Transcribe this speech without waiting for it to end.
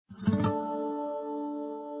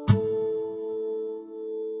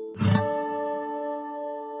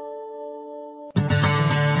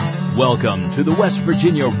Welcome to the West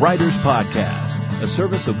Virginia Writers Podcast, a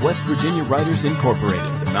service of West Virginia Writers Incorporated,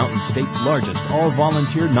 the Mountain State's largest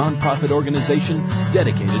all-volunteer nonprofit organization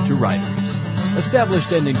dedicated to writers.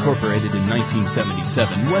 Established and incorporated in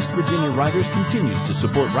 1977, West Virginia Writers continues to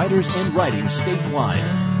support writers and writing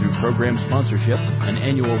statewide through program sponsorship, an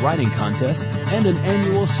annual writing contest, and an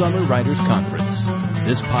annual Summer Writers Conference.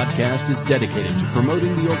 This podcast is dedicated to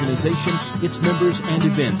promoting the organization, its members, and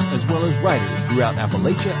events, as well as writers throughout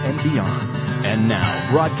Appalachia and beyond. And now,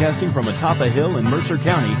 broadcasting from atop a hill in Mercer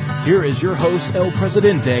County, here is your host, El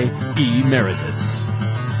Presidente, Emeritus.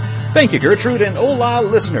 Thank you, Gertrude, and hola,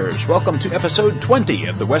 listeners. Welcome to episode 20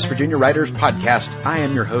 of the West Virginia Writers Podcast. I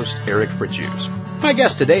am your host, Eric Fritzius. My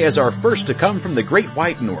guest today is our first to come from the Great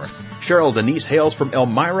White North. Cheryl Denise hails from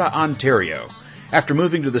Elmira, Ontario. After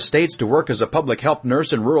moving to the States to work as a public health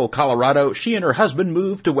nurse in rural Colorado, she and her husband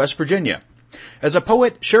moved to West Virginia. As a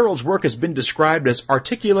poet, Cheryl's work has been described as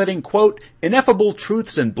articulating, quote, ineffable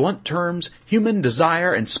truths in blunt terms, human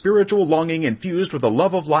desire and spiritual longing infused with a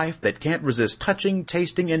love of life that can't resist touching,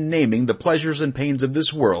 tasting, and naming the pleasures and pains of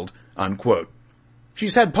this world, unquote.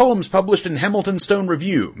 She's had poems published in Hamilton Stone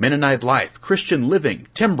Review, Mennonite Life, Christian Living,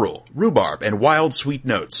 Timbrel, Rhubarb, and Wild Sweet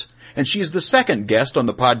Notes. And she's the second guest on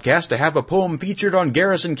the podcast to have a poem featured on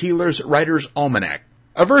Garrison Keillor's Writer's Almanac.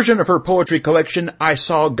 A version of her poetry collection, I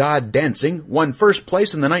Saw God Dancing, won first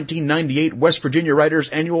place in the 1998 West Virginia Writers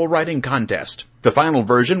Annual Writing Contest. The final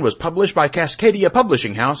version was published by Cascadia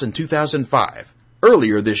Publishing House in 2005.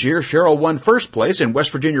 Earlier this year, Cheryl won first place in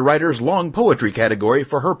West Virginia Writers' Long Poetry category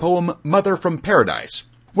for her poem Mother from Paradise.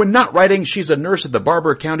 When not writing, she's a nurse at the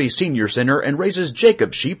Barber County Senior Center and raises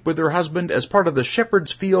Jacob sheep with her husband as part of the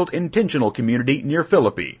Shepherd's Field Intentional Community near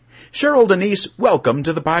Philippi. Cheryl Denise, welcome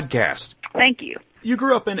to the podcast. Thank you. You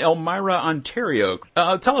grew up in Elmira, Ontario.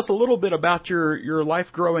 Tell us a little bit about your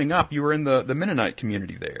life growing up. You were in the Mennonite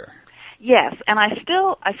community there. Yes, and I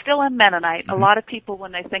still am Mennonite. A lot of people,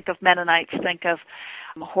 when they think of Mennonites, think of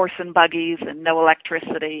horse and buggies and no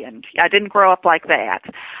electricity, and I didn't grow up like that.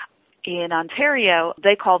 In Ontario,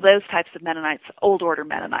 they call those types of Mennonites Old Order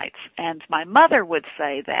Mennonites, and my mother would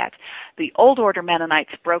say that the Old Order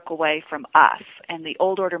Mennonites broke away from us, and the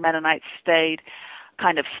Old Order Mennonites stayed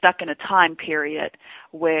kind of stuck in a time period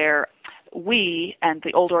where we and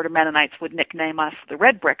the Old Order Mennonites would nickname us the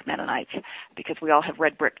Red Brick Mennonites because we all have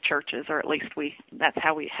red brick churches, or at least that's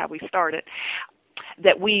how we started.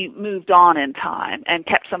 That we moved on in time and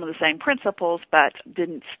kept some of the same principles, but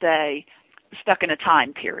didn't stay stuck in a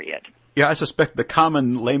time period. Yeah, I suspect the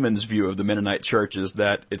common layman's view of the Mennonite church is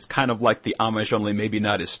that it's kind of like the Amish, only maybe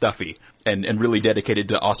not as stuffy and really dedicated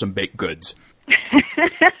to awesome baked goods.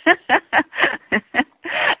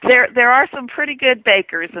 There are some pretty good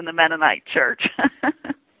bakers in the Mennonite church.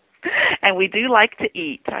 And we do like to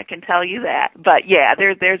eat, I can tell you that. But yeah,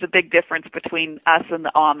 there's a big difference between us and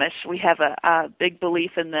the Amish. We have a big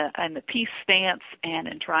belief in the peace stance and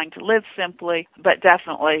in trying to live simply, but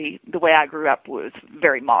definitely the way I grew up was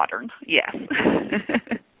very modern, yes.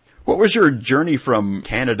 What was your journey from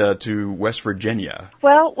Canada to West Virginia?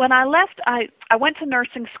 Well, when I left, I went to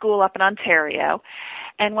nursing school up in Ontario.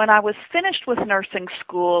 And when I was finished with nursing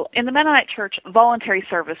school, in the Mennonite Church, voluntary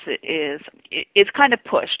service is kind of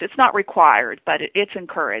pushed. It's not required, but it's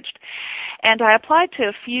encouraged. And I applied to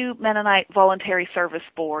a few Mennonite voluntary service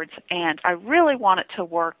boards, and I really wanted to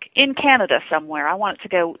work in Canada somewhere. I wanted to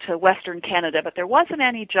go to Western Canada, but there wasn't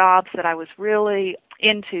any jobs that I was really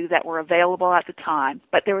into that were available at the time.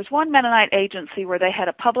 But there was one Mennonite agency where they had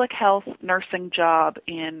a public health nursing job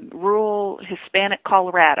in rural Hispanic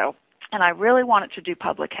Colorado. And I really wanted to do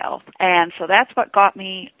public health. And so that's what got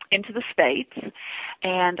me into the States.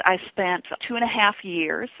 And I spent 2.5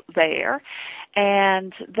 years there.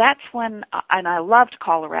 And that's when, and I loved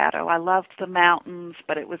Colorado. I loved the mountains,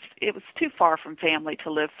 but it was too far from family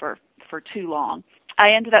to live for too long.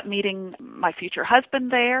 I ended up meeting my future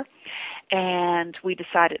husband there, and we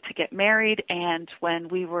decided to get married. And when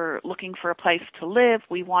we were looking for a place to live,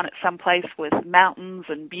 we wanted some place with mountains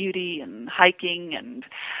and beauty and hiking and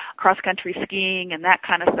cross-country skiing and that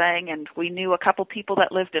kind of thing. And we knew a couple people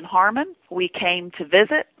that lived in Harmon. We came to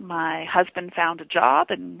visit. My husband found a job,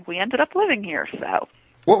 and we ended up living here. So,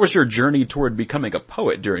 what was your journey toward becoming a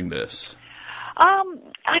poet during this?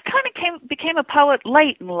 I kind of became a poet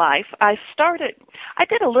late in life. I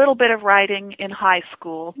did a little bit of writing in high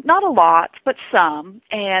school, not a lot, but some.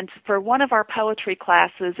 And for one of our poetry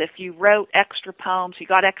classes, if you wrote extra poems, you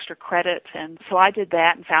got extra credit. And so I did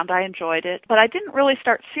that and found I enjoyed it. But I didn't really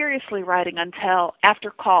start seriously writing until after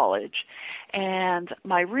college. And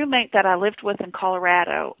my roommate that I lived with in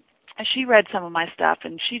Colorado, she read some of my stuff,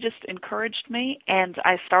 and she just encouraged me, and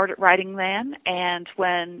I started writing then. And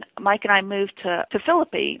when Mike and I moved to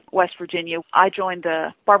Philippi, West Virginia, I joined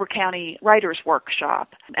the Barber County Writers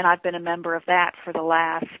Workshop, and I've been a member of that for the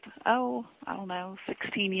last,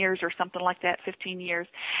 16 years or something like that, 15 years.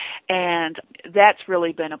 And that's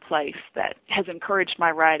really been a place that has encouraged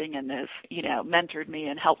my writing and has, mentored me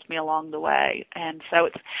and helped me along the way. And so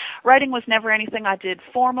writing was never anything I did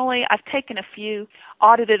formally. I've taken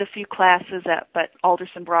audited a few classes at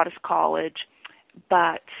Alderson Broaddus College,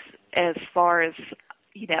 but as far as,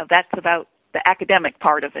 that's about the academic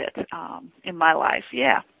part of it in my life,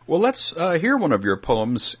 yeah. Well, let's hear one of your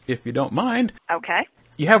poems, if you don't mind. Okay.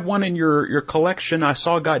 You have one in your collection, I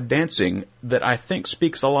Saw God Dancing, that I think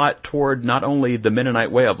speaks a lot toward not only the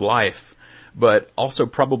Mennonite way of life, but also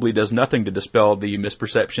probably does nothing to dispel the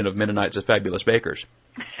misperception of Mennonites as fabulous bakers.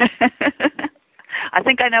 I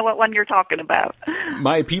think I know what one you're talking about.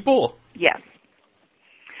 My people? Yes.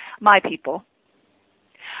 My people.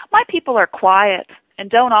 My people are quiet and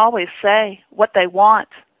don't always say what they want,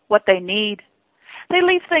 what they need. They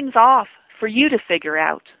leave things off for you to figure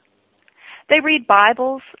out. They read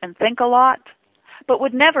Bibles and think a lot, but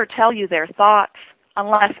would never tell you their thoughts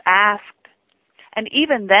unless asked. And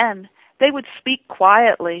even then, they would speak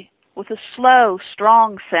quietly with a slow,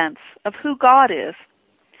 strong sense of who God is.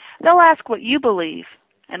 They'll ask what you believe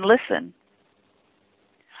and listen.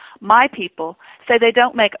 My people say they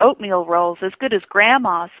don't make oatmeal rolls as good as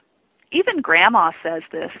Grandma's. Even Grandma says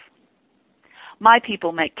this. My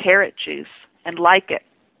people make carrot juice and like it.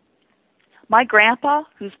 My grandpa,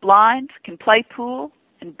 who's blind, can play pool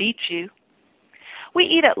and beat you. We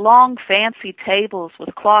eat at long, fancy tables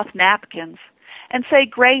with cloth napkins and say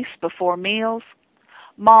grace before meals.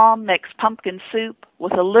 Mom makes pumpkin soup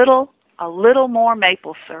with a little more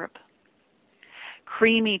maple syrup.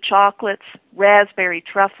 Creamy chocolates, raspberry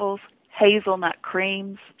truffles, hazelnut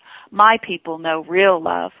creams. My people know real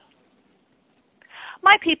love.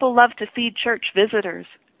 My people love to feed church visitors,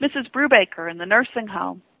 Mrs. Brubaker in the nursing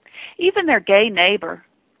home, even their gay neighbor.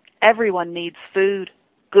 Everyone needs food,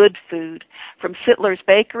 good food, from Sittler's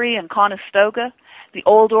Bakery in Conestoga, the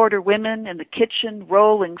old order women in the kitchen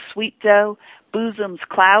rolling sweet dough, bosoms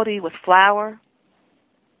cloudy with flour.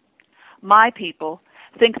 My people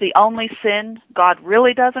think the only sin God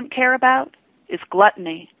really doesn't care about is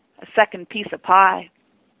gluttony, a second piece of pie.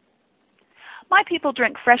 My people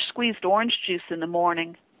drink fresh squeezed orange juice in the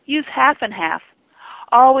morning, use half and half,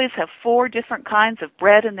 always have 4 different kinds of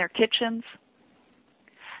bread in their kitchens.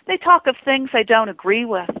 They talk of things they don't agree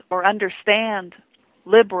with or understand,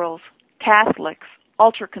 liberals, Catholics,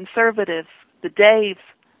 ultra-conservatives, the Daves,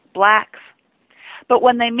 blacks. But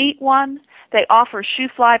when they meet one, they offer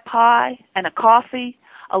shoe-fly pie and a coffee,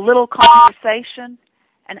 a little conversation,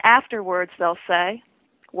 and afterwards they'll say,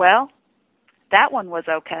 well, that one was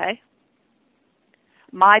okay.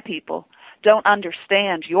 My people don't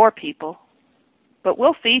understand your people, but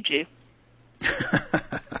we'll feed you.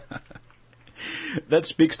 That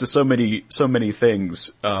speaks to so many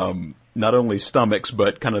things, not only stomachs,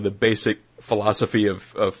 but kind of the basic philosophy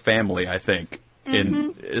of family, I think,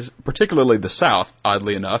 in particularly the South,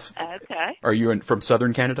 oddly enough. Okay. Are you from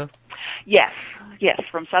southern Canada? Yes,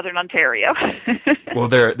 from southern Ontario. Well,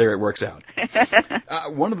 there it works out.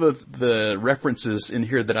 One of the references in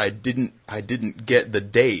here that I didn't get, the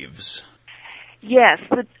Daves. Yes,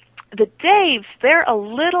 the Daves, they're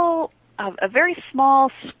a very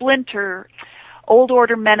small splinter Old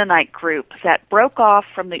Order Mennonite group that broke off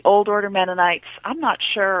from the Old Order Mennonites. I'm not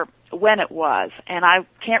sure when it was, and I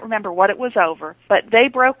can't remember what it was over, but they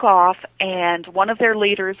broke off, and one of their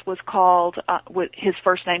leaders was called, his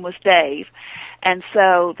first name was Dave, and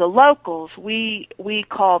so the locals, we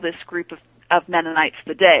call this group of Mennonites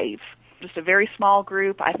the Daves. Just a very small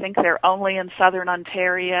group. I think they're only in southern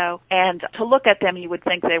Ontario, and to look at them, you would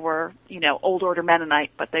think they were, Old Order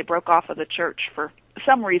Mennonite, but they broke off of the church for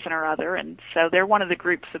some reason or other, and so they're one of the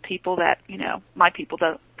groups of people that, my people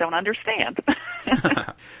don't understand.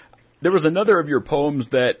 There was another of your poems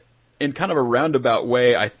that, in kind of a roundabout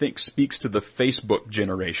way, I think speaks to the Facebook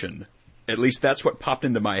generation. At least that's what popped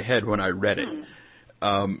into my head when I read it.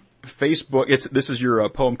 Facebook, this is your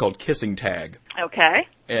poem called Kissing Tag. Okay.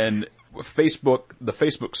 And the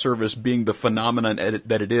Facebook service being the phenomenon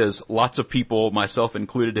that it is, lots of people, myself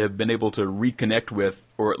included, have been able to reconnect with,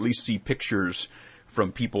 or at least see pictures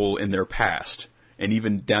from people in their past, and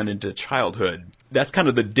even down into childhood. That's kind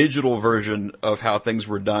of the digital version of how things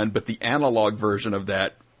were done, but the analog version of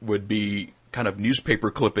that would be kind of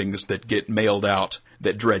newspaper clippings that get mailed out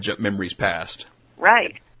that dredge up memories past.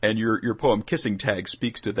 Right. And your poem Kissing Tag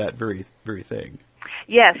speaks to that very, very thing.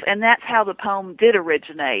 Yes, and that's how the poem did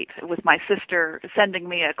originate, with my sister sending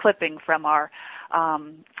me a clipping from our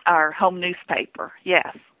home newspaper.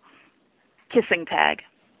 Yes. Kissing tag.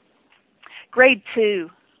 Grade 2,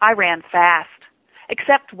 I ran fast,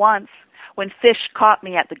 except once when Fish caught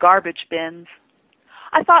me at the garbage bins.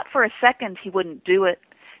 I thought for a second he wouldn't do it,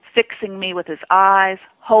 fixing me with his eyes,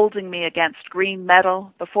 holding me against green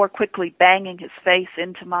metal before quickly banging his face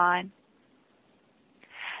into mine.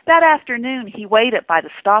 That afternoon he waited by the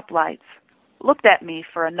stoplights, looked at me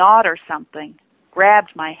for a nod or something,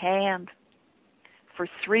 grabbed my hand. For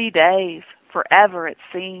 3 days, forever it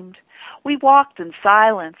seemed, we walked in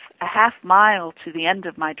silence a half-mile to the end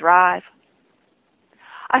of my drive.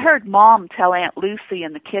 I heard Mom tell Aunt Lucy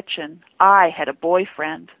in the kitchen I had a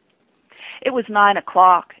boyfriend. It was 9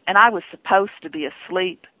 o'clock, and I was supposed to be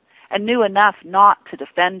asleep, and knew enough not to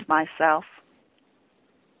defend myself.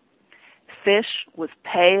 Fish was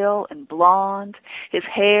pale and blonde, his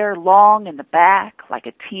hair long in the back like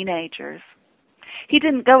a teenager's. He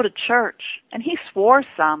didn't go to church, and he swore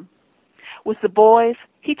some. With the boys,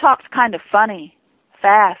 he talked kind of funny,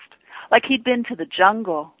 fast, like he'd been to the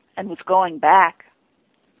jungle and was going back.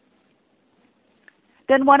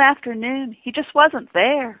 Then one afternoon, he just wasn't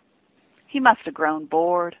there. He must have grown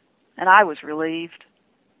bored, and I was relieved.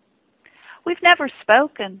 We've never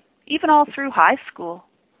spoken, even all through high school.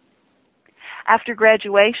 After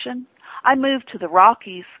graduation, I moved to the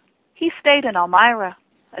Rockies. He stayed in Elmira,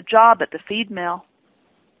 a job at the feed mill.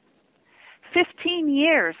 15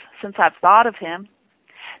 years since I've thought of him.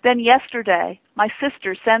 Then yesterday, my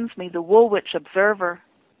sister sends me the Woolwich Observer,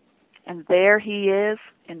 and there he is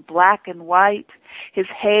in black and white, his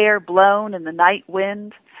hair blown in the night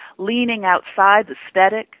wind, leaning outside the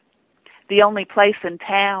Static, the only place in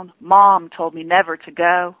town Mom told me never to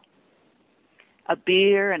go. A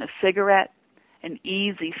beer and a cigarette, an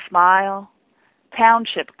easy smile.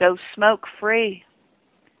 Township goes smoke-free,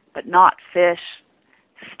 but not Fish,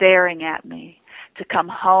 staring at me to come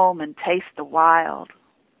home and taste the wild.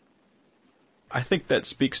 I think that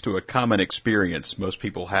speaks to a common experience most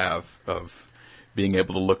people have of being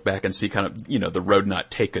able to look back and see kind of, the road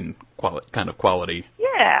not taken kind of quality.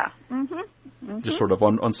 Yeah. Mm-hmm. Mm-hmm. Just sort of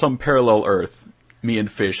on some parallel earth, me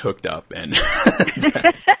and Fish hooked up. And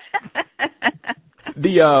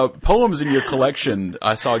the poems in your collection,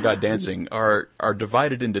 I Saw God Dancing, are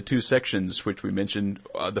divided into two sections, which we mentioned.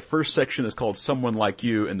 The first section is called Someone Like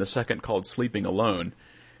You, and the second called Sleeping Alone.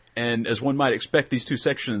 And as one might expect, these two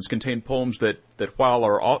sections contain poems that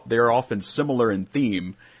while they are often similar in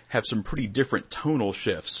theme, have some pretty different tonal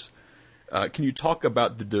shifts. Can you talk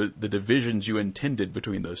about the divisions you intended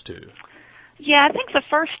between those two? Yeah, I think the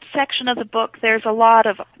first section of the book, there's a lot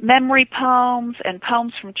of memory poems and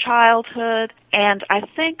poems from childhood, and I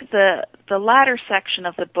think the latter section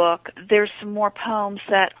of the book, there's some more poems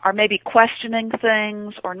that are maybe questioning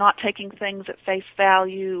things or not taking things at face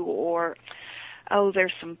value, or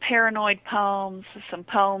there's some paranoid poems, some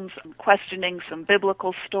poems questioning some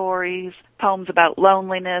biblical stories, poems about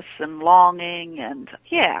loneliness and longing, and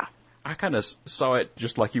yeah. I kind of saw it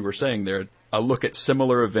just like you were saying there, a look at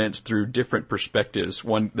similar events through different perspectives,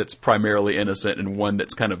 one that's primarily innocent and one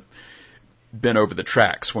that's kind of been over the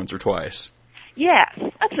tracks once or twice. Yes,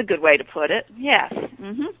 that's a good way to put it. Yes.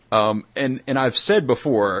 Mm-hmm. And I've said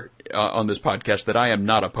before on this podcast that I am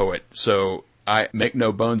not a poet, so I make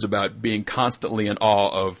no bones about being constantly in awe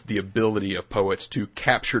of the ability of poets to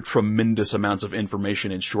capture tremendous amounts of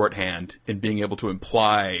information in shorthand and being able to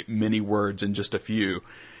imply many words in just a few.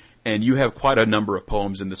 And you have quite a number of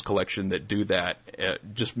poems in this collection that do that,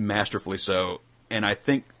 just masterfully so. And I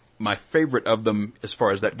think my favorite of them, as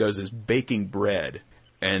far as that goes, is Baking Bread.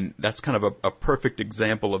 And that's kind of a perfect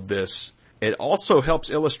example of this. It also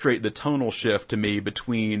helps illustrate the tonal shift to me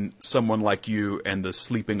between Someone Like You and the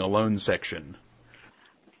Sleeping Alone section.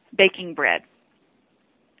 Baking Bread.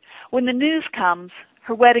 When the news comes,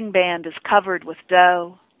 her wedding band is covered with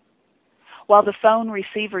dough. While the phone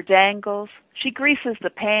receiver dangles, she greases the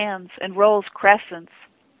pans and rolls crescents.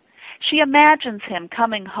 She imagines him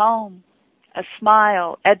coming home. A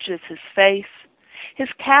smile edges his face. His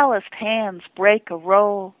calloused hands break a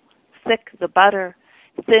roll, thick the butter,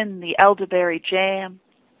 thin the elderberry jam.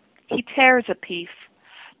 He tears a piece,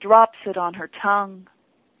 drops it on her tongue.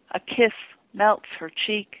 A kiss melts her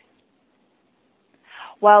cheek.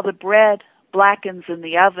 While the bread blackens in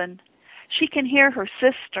the oven, she can hear her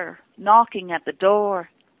sister knocking at the door,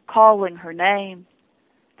 calling her name.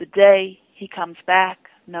 The day he comes back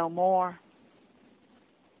no more.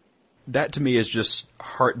 That to me is just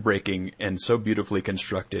heartbreaking and so beautifully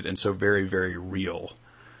constructed and so very, very real.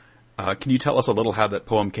 Can you tell us a little how that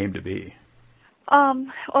poem came to be?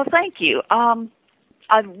 Well, thank you.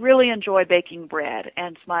 I really enjoy baking bread,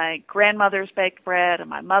 and my grandmother's baked bread, and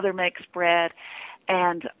my mother makes bread,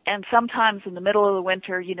 and sometimes in the middle of the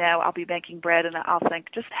winter, I'll be baking bread, and I'll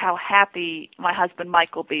think just how happy my husband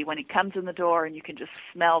Mike will be when he comes in the door and you can just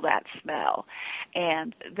smell that smell,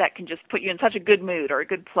 and that can just put you in such a good mood or a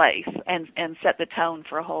good place and set the tone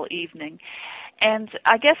for a whole evening. And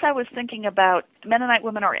I guess I was thinking about Mennonite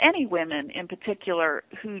women, or any women in particular,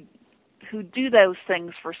 who do those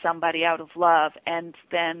things for somebody out of love, and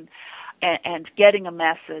then and getting a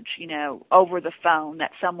message, over the phone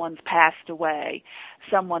that someone's passed away,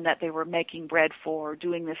 someone that they were making bread for,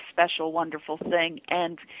 doing this special, wonderful thing,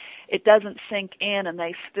 and it doesn't sink in, and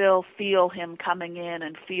they still feel him coming in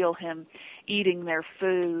and feel him eating their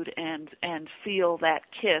food and feel that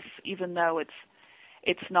kiss, even though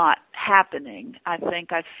it's not happening. I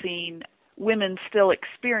think I've seen women still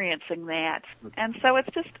experiencing that. And so it's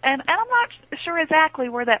just, and I'm not sure exactly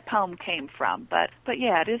where that poem came from, but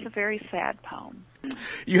yeah, it is a very sad poem.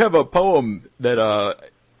 You have a poem that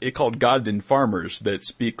it called God and Farmers that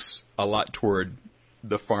speaks a lot toward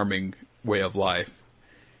the farming way of life.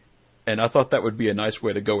 And I thought that would be a nice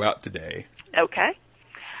way to go out today. Okay.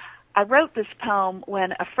 I wrote this poem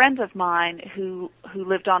when a friend of mine who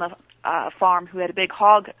lived on a farm, who had a big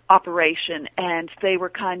hog operation, and they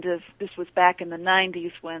were this was back in the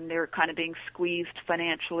 90s when they were kind of being squeezed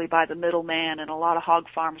financially by the middleman, and a lot of hog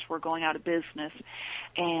farms were going out of business.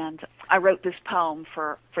 And I wrote this poem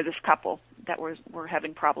for this couple that were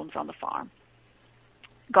having problems on the farm.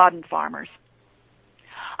 God and Farmers.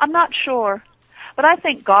 I'm not sure, but I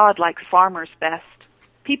think God likes farmers best,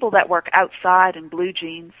 people that work outside in blue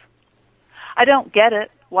jeans. I don't get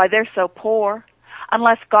it, why they're so poor,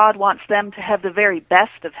 unless God wants them to have the very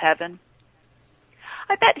best of heaven.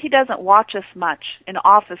 I bet he doesn't watch us much in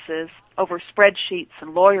offices over spreadsheets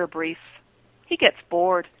and lawyer briefs. He gets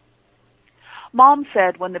bored. Mom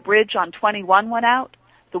said when the bridge on 21 went out,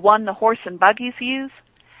 the one the horse and buggies use,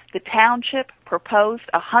 the township proposed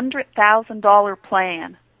a $100,000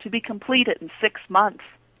 plan to be completed in 6 months.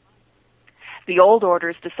 The old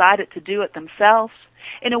orders decided to do it themselves.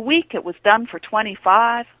 In a week it was done for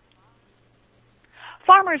 25.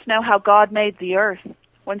 Farmers know how God made the earth.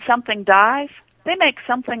 When something dies, they make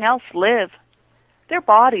something else live. Their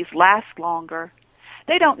bodies last longer.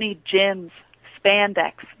 They don't need gyms,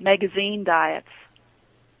 spandex, magazine diets.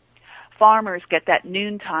 Farmers get that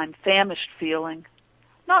noontime famished feeling,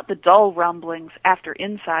 not the dull rumblings after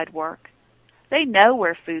inside work. They know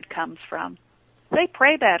where food comes from. They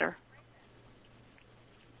pray better.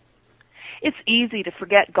 It's easy to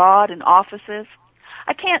forget God in offices.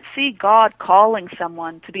 I can't see God calling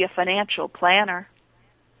someone to be a financial planner.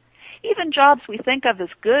 Even jobs we think of as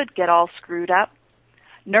good get all screwed up.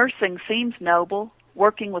 Nursing seems noble,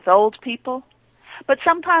 working with old people. But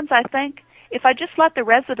sometimes I think if I just let the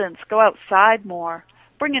residents go outside more,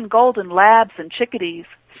 bring in golden labs and chickadees,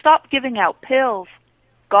 stop giving out pills,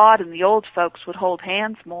 God and the old folks would hold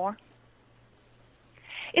hands more.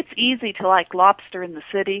 It's easy to like lobster in the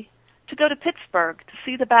city, to go to Pittsburgh to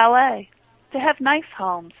see the ballet, to have nice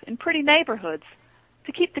homes in pretty neighborhoods,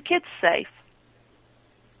 to keep the kids safe.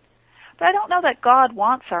 But I don't know that God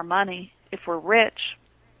wants our money if we're rich.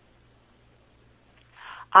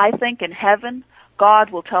 I think in heaven, God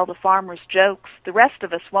will tell the farmers jokes the rest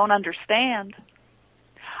of us won't understand.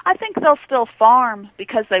 I think they'll still farm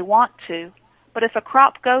because they want to, but if a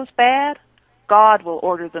crop goes bad, God will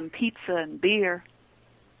order them pizza and beer.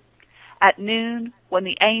 At noon, when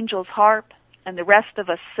the angels harp and the rest of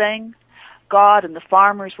us sing, God and the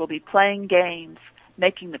farmers will be playing games,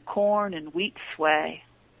 making the corn and wheat sway.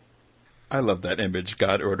 I love that image,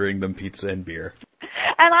 God ordering them pizza and beer.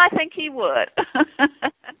 And I think he would.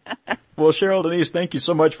 Well, Cheryl Denise, thank you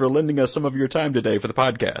so much for lending us some of your time today for the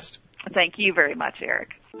podcast. Thank you very much,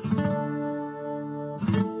 Eric.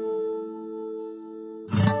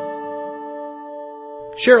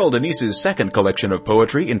 Cheryl Denise's second collection of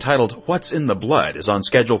poetry, entitled What's in the Blood, is on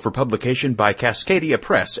schedule for publication by Cascadia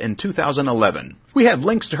Press in 2011. We have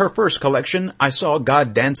links to her first collection, I Saw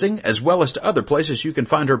God Dancing, as well as to other places you can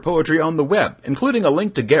find her poetry on the web, including a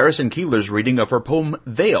link to Garrison Keillor's reading of her poem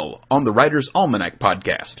Veil on the Writer's Almanac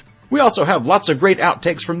podcast. We also have lots of great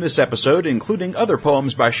outtakes from this episode, including other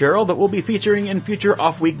poems by Cheryl that we'll be featuring in future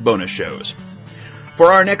off-week bonus shows.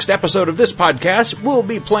 For our next episode of this podcast, we'll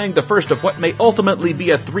be playing the first of what may ultimately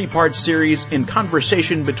be a 3-part series in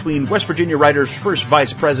conversation between West Virginia Writers' first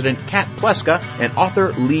Vice President, Kat Pleska, and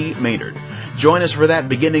author Lee Maynard. Join us for that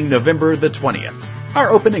beginning November the 20th. Our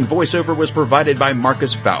opening voiceover was provided by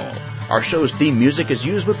Marcus Fowle. Our show's theme music is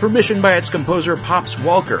used with permission by its composer, Pops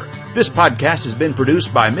Walker. This podcast has been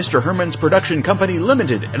produced by Mr. Herman's Production Company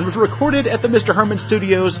Limited and was recorded at the Mr. Herman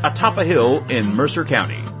Studios atop a hill in Mercer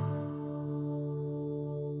County.